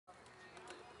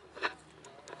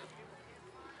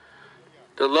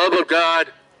The love of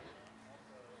God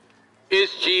is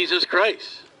Jesus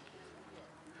Christ.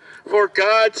 For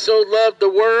God so loved the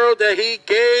world that he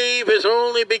gave his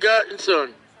only begotten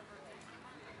Son,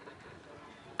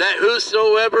 that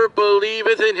whosoever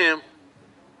believeth in him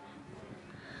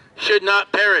should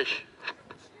not perish,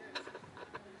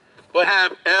 but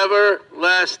have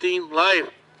everlasting life.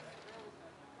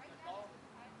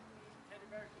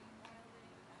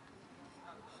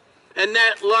 And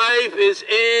that life is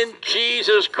in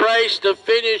Jesus Christ, the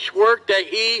finished work that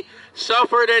he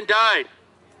suffered and died,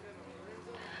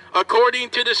 according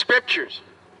to the Scriptures.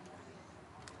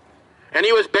 And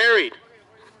he was buried.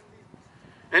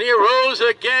 And he arose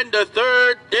again the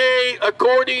third day,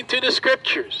 according to the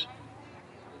Scriptures,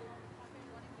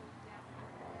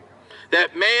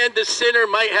 that man, the sinner,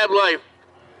 might have life.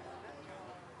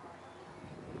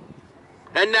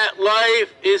 And that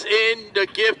life is in the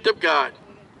gift of God.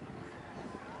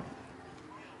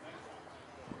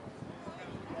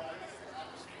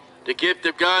 The gift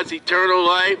of God's eternal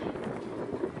life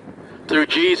through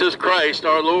Jesus Christ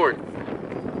our Lord.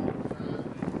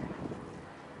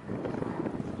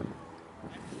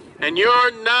 And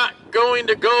you're not going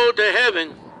to go to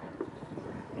heaven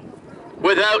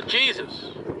without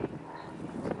Jesus.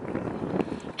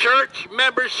 Church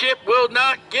membership will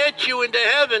not get you into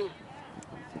heaven.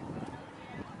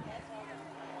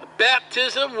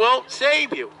 Baptism won't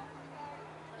save you.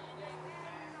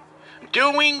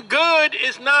 Doing good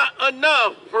is not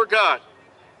enough for God.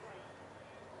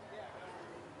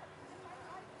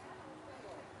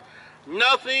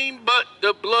 Nothing but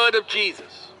the blood of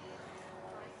Jesus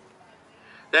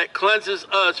that cleanses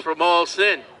us from all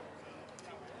sin.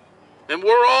 And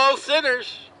we're all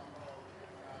sinners,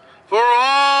 for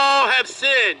all have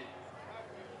sinned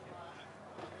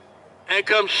and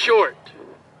come short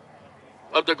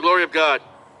of the glory of God.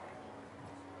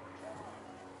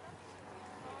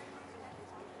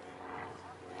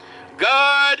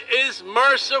 God is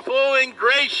merciful and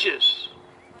gracious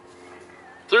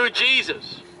through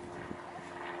Jesus.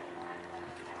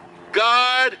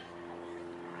 God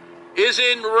is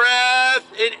in wrath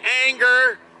and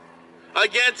anger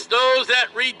against those that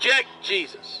reject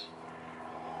Jesus.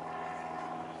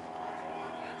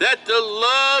 That the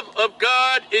love of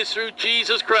God is through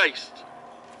Jesus Christ.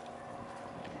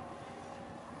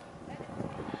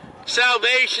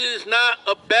 Salvation is not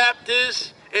a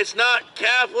Baptist, it's not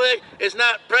Catholic, it's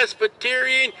not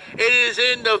Presbyterian. It is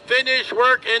in the finished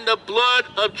work and the blood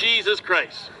of Jesus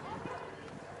Christ.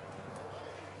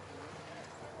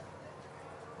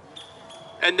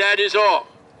 And that is all.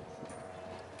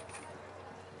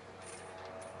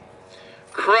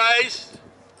 Christ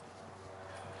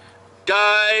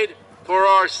died for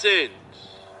our sins.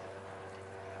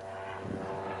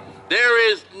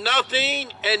 There is nothing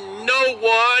and no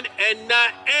one and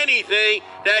not anything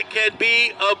that can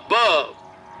be above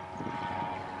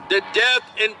the death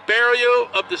and burial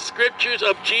of the Scriptures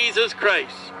of Jesus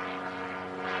Christ,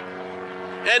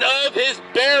 and of his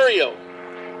burial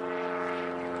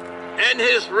and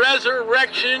his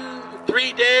resurrection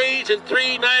 3 days and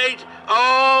 3 nights,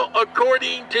 all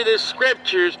according to the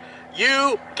Scriptures.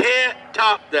 You can't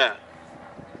top that.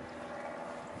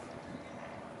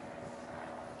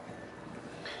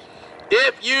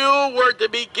 If you were to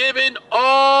be given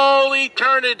all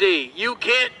eternity, you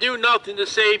can't do nothing to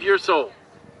save your soul.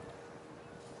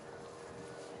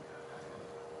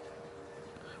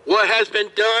 What has been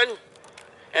done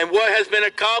and what has been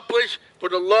accomplished for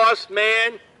the lost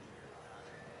man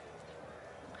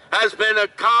has been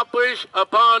accomplished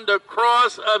upon the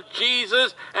cross of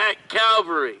Jesus at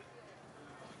Calvary.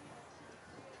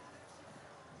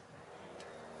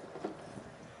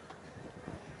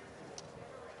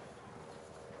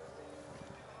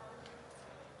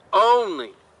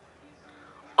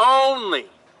 Only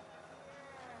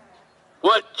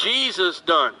what Jesus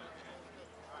done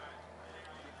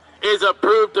is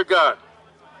approved to God.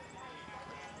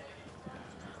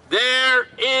 There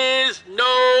is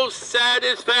no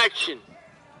satisfaction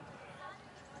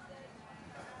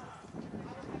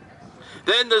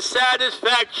than the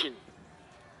satisfaction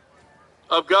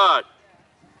of God.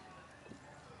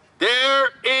 There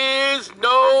is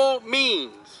no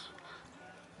means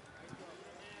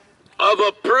of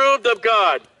approved of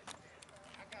God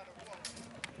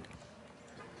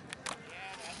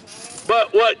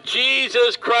but what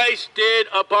Jesus Christ did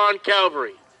upon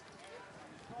Calvary.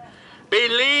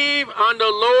 Believe on the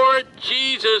Lord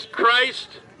Jesus Christ,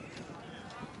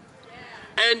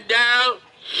 and thou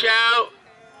shalt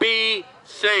be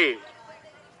saved.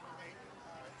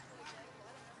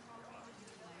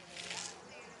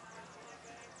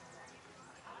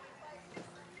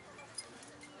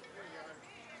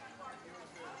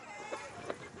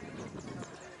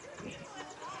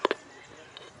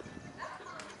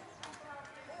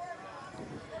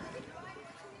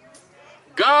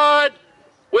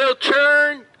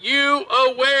 turn you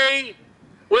away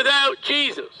without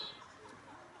Jesus.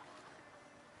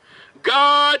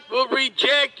 God will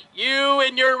reject you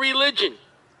and your religion.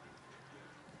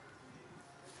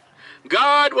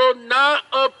 God will not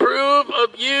approve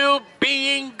of you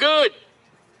being good.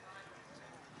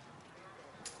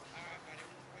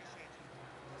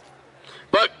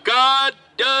 But God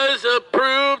does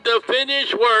approve the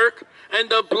finished work and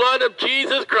the blood of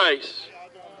Jesus Christ.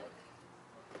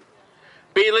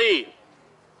 Believe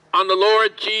on the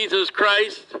Lord Jesus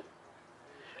Christ,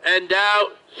 and thou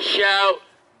shalt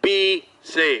be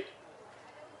saved.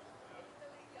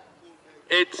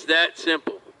 It's that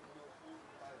simple.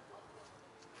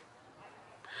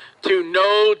 To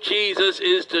know Jesus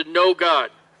is to know God.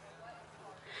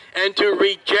 And to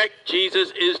reject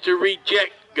Jesus is to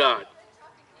reject God.